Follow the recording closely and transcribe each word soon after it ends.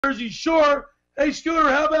Jersey Shore. Hey, Scooter,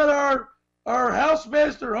 how about our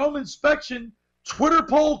Housemaster home inspection Twitter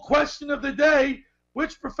poll question of the day?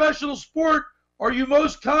 Which professional sport are you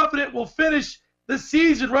most confident will finish the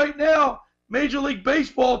season right now? Major League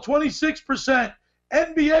Baseball, 26%,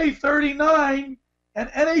 NBA 39%, and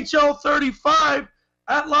NHL 35%.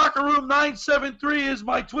 At Locker Room 973 is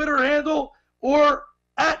my Twitter handle, or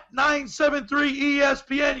at 973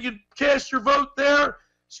 ESPN. You can cast your vote there.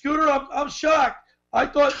 Scooter, I'm shocked. I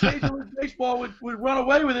thought Major League Baseball would run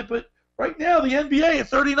away with it, but right now the NBA at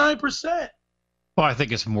 39%. Well, I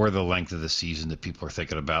think it's more the length of the season that people are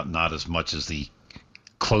thinking about, not as much as the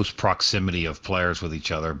close proximity of players with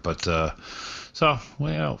each other. But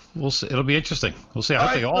we'll see. It'll be interesting. We'll see. I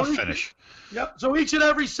hope they all finish. Yep. So each and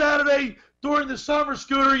every Saturday during the summer,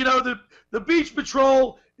 Scooter, the Beach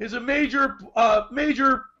Patrol is a major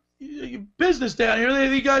business down here.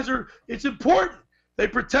 These guys it's important. They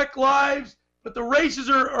protect lives, but the races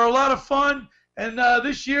are a lot of fun. And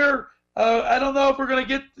this year, I don't know if we're going to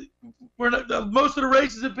get most of the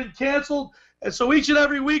races have been canceled. And so each and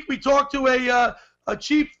every week we talk to a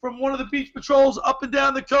chief from one of the Beach Patrols up and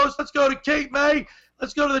down the coast. Let's go to Cape May.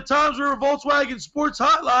 Let's go to the Toms River Volkswagen Sports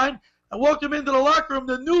Hotline and welcome into the locker room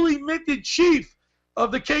the newly minted chief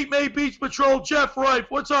of the Cape May Beach Patrol, Jeff Rife.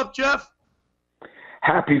 What's up, Jeff?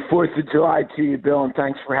 Happy 4th of July to you, Bill, and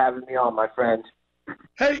thanks for having me on, my friend.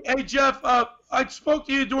 Hey, Jeff, I spoke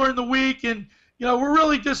to you during the week, and, we're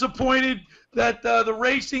really disappointed that the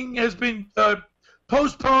racing has been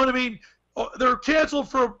postponed. I mean, they're canceled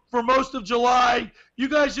for most of July. You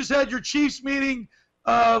guys just had your Chiefs meeting,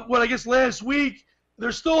 last week.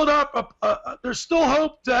 There's still there's still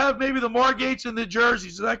hope to have maybe the Margates and the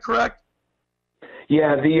jerseys. Is that correct?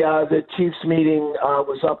 Yeah, the Chiefs meeting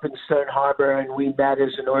was up in Stone Harbor, and we met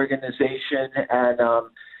as an organization. And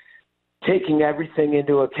taking everything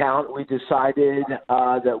into account, we decided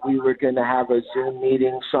that we were going to have a Zoom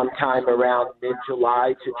meeting sometime around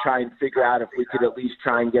mid-July to try and figure out if we could at least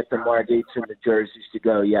try and get the Margates and the jerseys to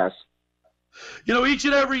go, yes. Each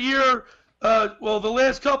and every year, the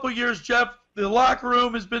last couple of years, Jeff, the locker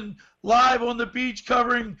room has been live on the beach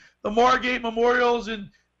covering the Margate Memorials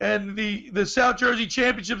and the South Jersey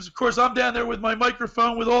Championships. Of course, I'm down there with my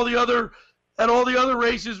microphone with all the other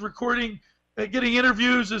races, recording, getting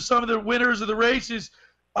interviews of some of the winners of the races.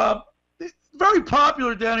 It's very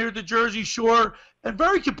popular down here at the Jersey Shore and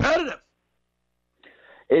very competitive.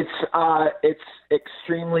 It's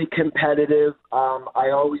extremely competitive. I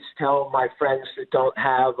always tell my friends that don't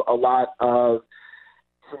have a lot of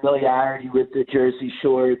familiarity with the Jersey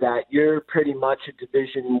Shore that you're pretty much a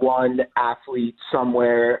Division I athlete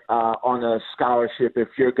somewhere on a scholarship if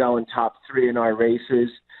you're going top 3 in our races.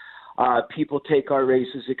 People take our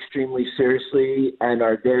races extremely seriously and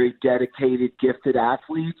are very dedicated, gifted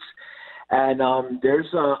athletes. And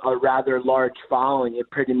there's a rather large following at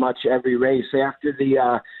pretty much every race. After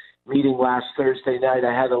the meeting last Thursday night,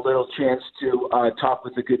 I had a little chance to talk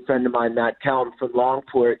with a good friend of mine, Matt Kellum from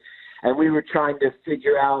Longport, and we were trying to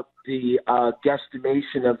figure out the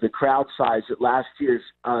guesstimation of the crowd size at last year's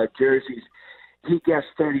jerseys. He guessed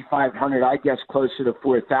 3,500. I guessed closer to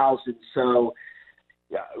 4,000. So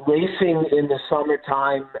racing in the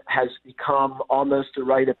summertime has become almost a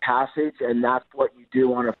rite of passage, and that's what you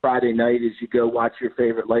do on a Friday night is you go watch your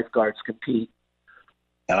favorite lifeguards compete.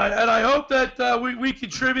 And I hope that we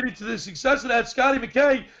contributed to the success of that. Scotty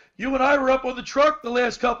McKay, you and I were up on the truck the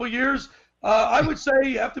last couple of years. I would say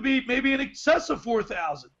you have to be maybe in excess of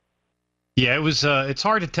 4,000. Yeah, it was. It's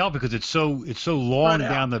hard to tell because it's so long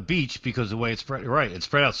down the beach because of the way it's spread. Right, it's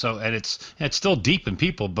spread out. So and it's still deep in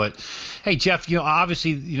people. But hey, Jeff,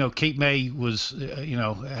 obviously, Cape May was,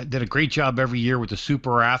 did a great job every year with the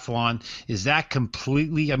Superathlon. Is that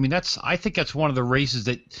completely? I mean, I think that's one of the races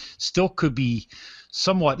that still could be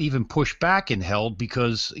somewhat even pushed back and held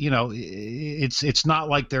because it's not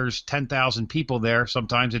like there's 10,000 people there.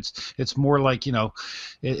 Sometimes it's more like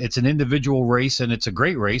it's an individual race and it's a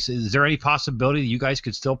great race. Is there any possibility that you guys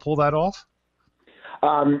could still pull that off?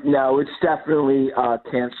 No, it's definitely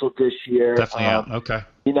canceled this year. Definitely out. Okay.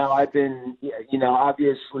 I've been,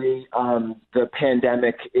 obviously the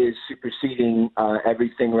pandemic is superseding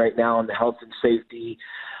everything right now, and the health and safety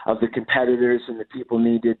of the competitors and the people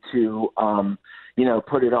needed to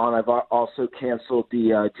put it on. I've also canceled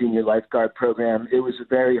the junior lifeguard program. It was a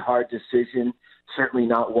very hard decision, certainly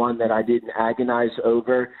not one that I didn't agonize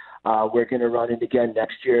over. We're going to run it again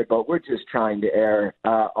next year, but we're just trying to err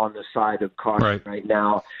on the side of caution right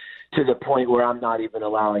now, to the point where I'm not even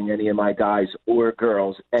allowing any of my guys or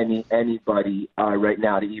girls, anybody right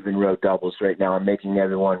now to even row doubles right now. I'm making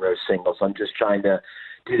everyone row singles. I'm just trying to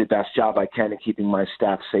do the best job I can at keeping my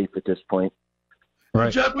staff safe at this point.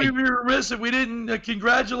 Right. Jeff, we were remiss if we didn't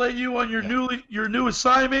congratulate you on your new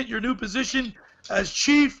assignment, your new position as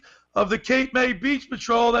chief of the Cape May Beach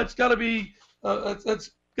Patrol. That's got to be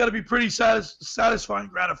pretty satisfying,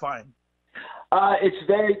 gratifying. It's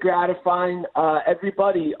very gratifying.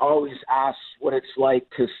 Everybody always asks what it's like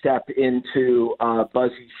to step into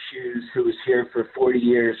Buzzy's shoes, who was here for 40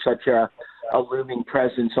 years, such a looming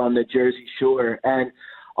presence on the Jersey Shore. And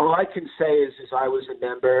all I can say is I was a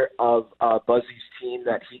member of Buzzy's team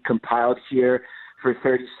that he compiled here for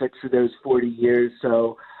 36 of those 40 years.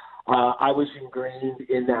 So I was ingrained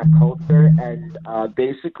in that culture, and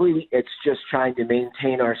basically it's just trying to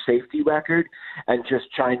maintain our safety record and just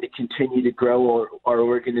trying to continue to grow our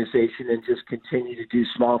organization and just continue to do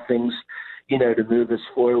small things, to move us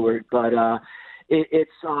forward. But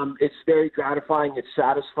it's very gratifying, it's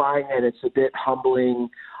satisfying, and it's a bit humbling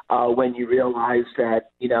when you realize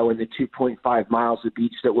that, in the 2.5 miles of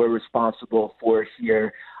beach that we're responsible for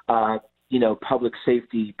here, public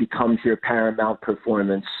safety becomes your paramount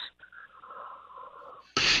performance.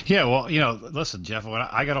 Yeah, well, listen, Jeff, when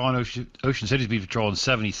I got on Ocean City's Beach Patrol in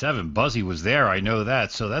 '77, Buzzy was there. I know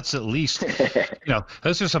that. So that's at least,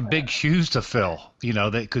 those are some big shoes to fill,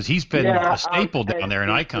 because he's been a staple down there, an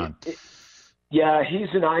icon. Yeah, he's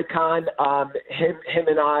an icon. Him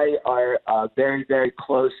and I are very, very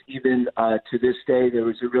close, even to this day. There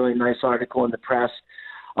was a really nice article in the press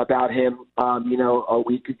about him, a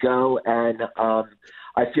week ago, and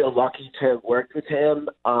I feel lucky to have worked with him.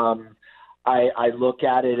 I look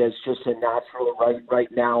at it as just a natural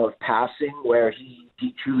right now of passing, where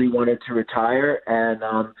he truly wanted to retire,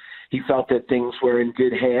 and he felt that things were in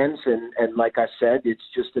good hands. And like I said, it's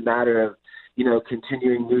just a matter of,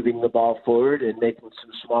 continuing moving the ball forward and making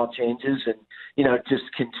some small changes and, just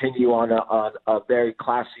continue on a very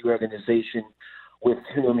classy organization with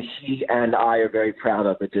whom he and I are very proud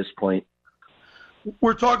of at this point.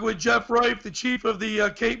 We're talking with Jeff Rife, the chief of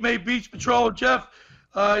the Cape May Beach Patrol. Jeff,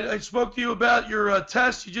 I spoke to you about your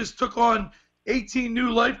test. You just took on 18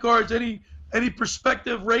 new lifeguards. Any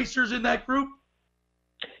prospective racers in that group?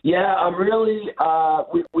 Yeah, I'm really.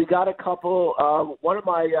 We got a couple. One of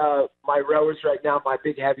my rowers right now, my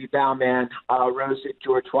big heavy bow man, rows at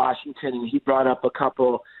George Washington, and he brought up a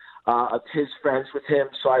couple of his friends with him.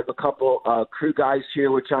 So I have a couple crew guys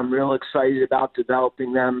here, which I'm real excited about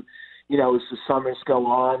developing them, as the summers go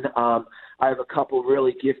on. I have a couple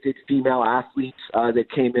really gifted female athletes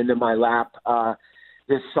that came into my lap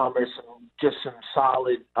this summer, some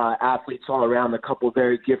solid athletes all around, a couple of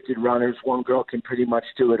very gifted runners. One girl can pretty much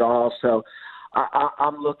do it all. So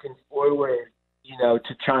I'm looking forward,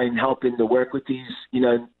 to try and helping to work with these,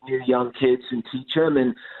 new young kids and teach them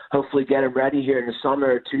and hopefully get them ready here in the summer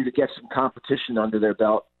or two to get some competition under their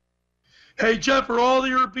belt. Hey, Jeff, are all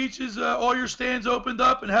your beaches, all your stands opened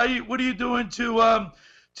up? And what are you doing to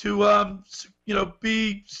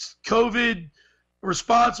be COVID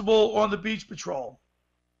responsible on the beach patrol?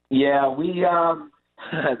 Yeah, we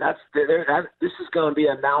this is going to be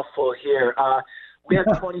a mouthful here. We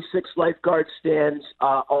have 26 lifeguard stands.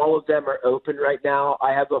 All of them are open right now.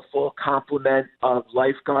 I have a full complement of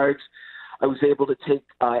lifeguards. I was able to take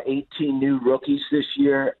 18 new rookies this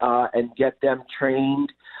year and get them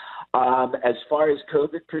trained. As far as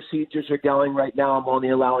COVID procedures are going right now, I'm only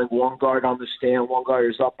allowing one guard on the stand. One guard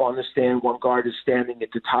is up on the stand. One guard is standing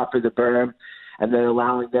at the top of the berm, and then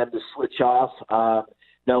allowing them to switch off.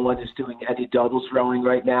 No one is doing any doubles rowing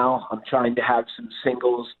right now. I'm trying to have some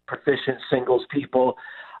proficient singles people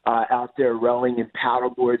out there rowing and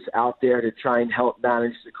paddleboards out there to try and help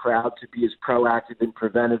manage the crowd to be as proactive and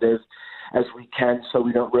preventative as we can, so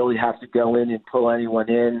we don't really have to go in and pull anyone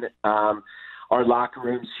in. Our locker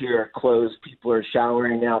rooms here are closed. People are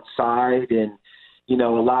showering outside, and, a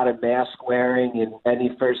lot of mask wearing, and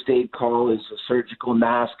any first aid call is a surgical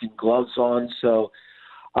mask and gloves on. So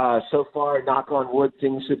far, knock on wood,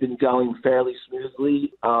 things have been going fairly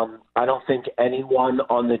smoothly. I don't think anyone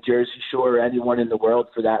on the Jersey Shore or anyone in the world,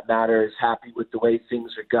 for that matter, is happy with the way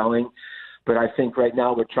things are going. But I think right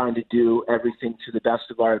now we're trying to do everything to the best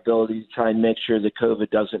of our ability to try and make sure that COVID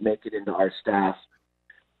doesn't make it into our staff.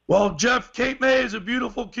 Well, Jeff, Cape May is a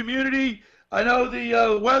beautiful community. I know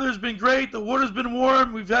the weather's been great. The water's been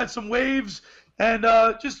warm. We've had some waves. And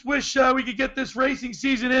just wish we could get this racing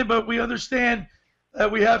season in, but we understand that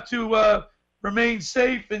we have to remain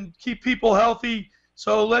safe and keep people healthy.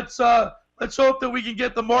 So let's hope that we can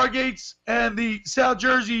get the Margates and the South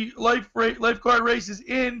Jersey lifeguard races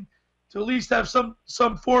in to at least have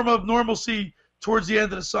some form of normalcy towards the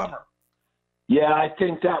end of the summer. Yeah, I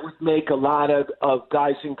think that would make a lot of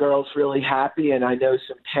guys and girls really happy, and I know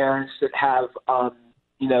some parents that have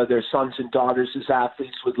their sons and daughters as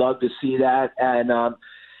athletes would love to see that. And, as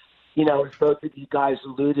both of you guys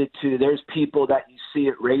alluded to, there's people that you see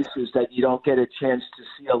at races that you don't get a chance to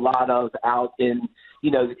see a lot of out in,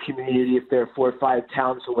 the community if they're 4 or 5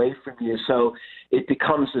 towns away from you. So it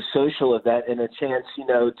becomes a social event and a chance,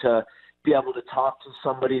 to be able to talk to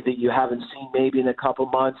somebody that you haven't seen maybe in a couple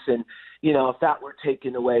months. And, if that were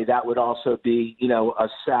taken away, that would also be, a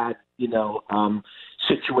sad,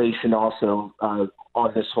 situation also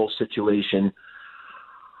on this whole situation.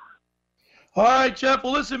 All right, Jeff.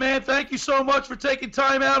 Well, listen, man, thank you so much for taking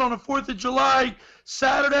time out on a 4th of July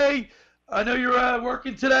Saturday. I know you're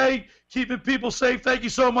working today, keeping people safe. Thank you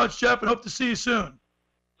so much, Jeff, and hope to see you soon.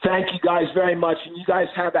 Thank you guys very much, and you guys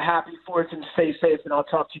have a happy 4th and stay safe, and I'll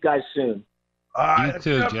talk to you guys soon. All right, you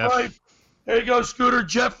too, Jeff. Rife. There you go, Scooter.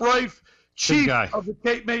 Jeff Rife, Chief of the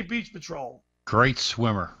Cape May Beach Patrol. Great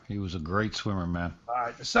swimmer. He was a great swimmer, man. All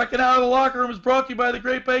right, the second hour of the locker room is brought to you by the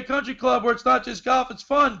Great Bay Country Club, where it's not just golf, it's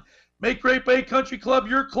fun. Make Great Bay Country Club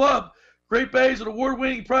your club. Great Bay is an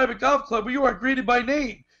award-winning private golf club where you are greeted by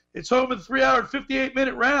name. It's home of the 3-hour and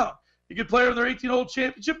 58-minute round. You can play on their 18-hole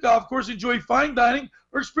championship golf course, enjoy fine dining,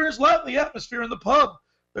 or experience lively atmosphere in the pub.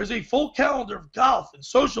 There's a full calendar of golf and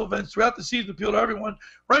social events throughout the season to appeal to everyone.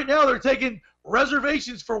 Right now, they're taking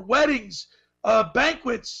reservations for weddings,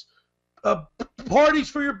 banquets, parties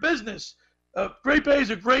for your business. Great Bay is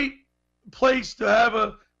a great place to have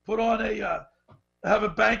a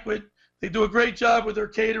banquet. They do a great job with their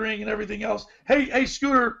catering and everything else. Hey,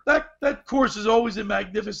 Scooter, that course is always in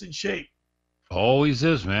magnificent shape. Always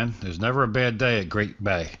is, man. There's never a bad day at Great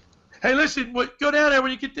Bay. Hey, listen, go down there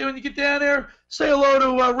when you get down there. Say hello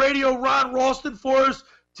to Radio Ron Ralston for us,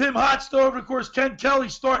 Tim Hotstove, and of course Ken Kelly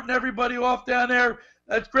starting everybody off down there.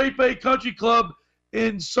 That's Great Bay Country Club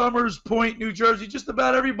in Somers Point, New Jersey. Just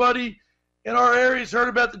about everybody in our area has heard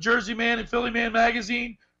about the Jersey Man and Philly Man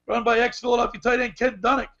magazine, run by ex-Philadelphia tight end Ken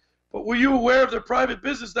Dunnick. But were you aware of their private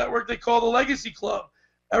business network they call the Legacy Club?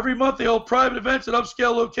 Every month they hold private events at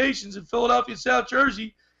upscale locations in Philadelphia and South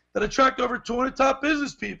Jersey that attract over 200 top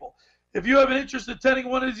business people. If you have an interest in attending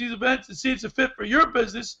one of these events and see it's a fit for your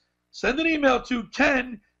business, send an email to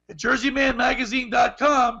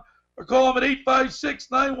ken@jerseymanmagazine.com or call him at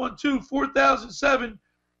 856-912-4007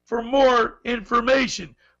 for more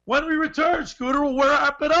information. When we return, Scooter, we'll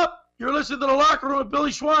wrap it up. You're listening to The Locker Room with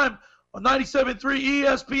Billy Schweim on 97.3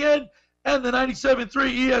 ESPN and the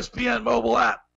 97.3 ESPN mobile app.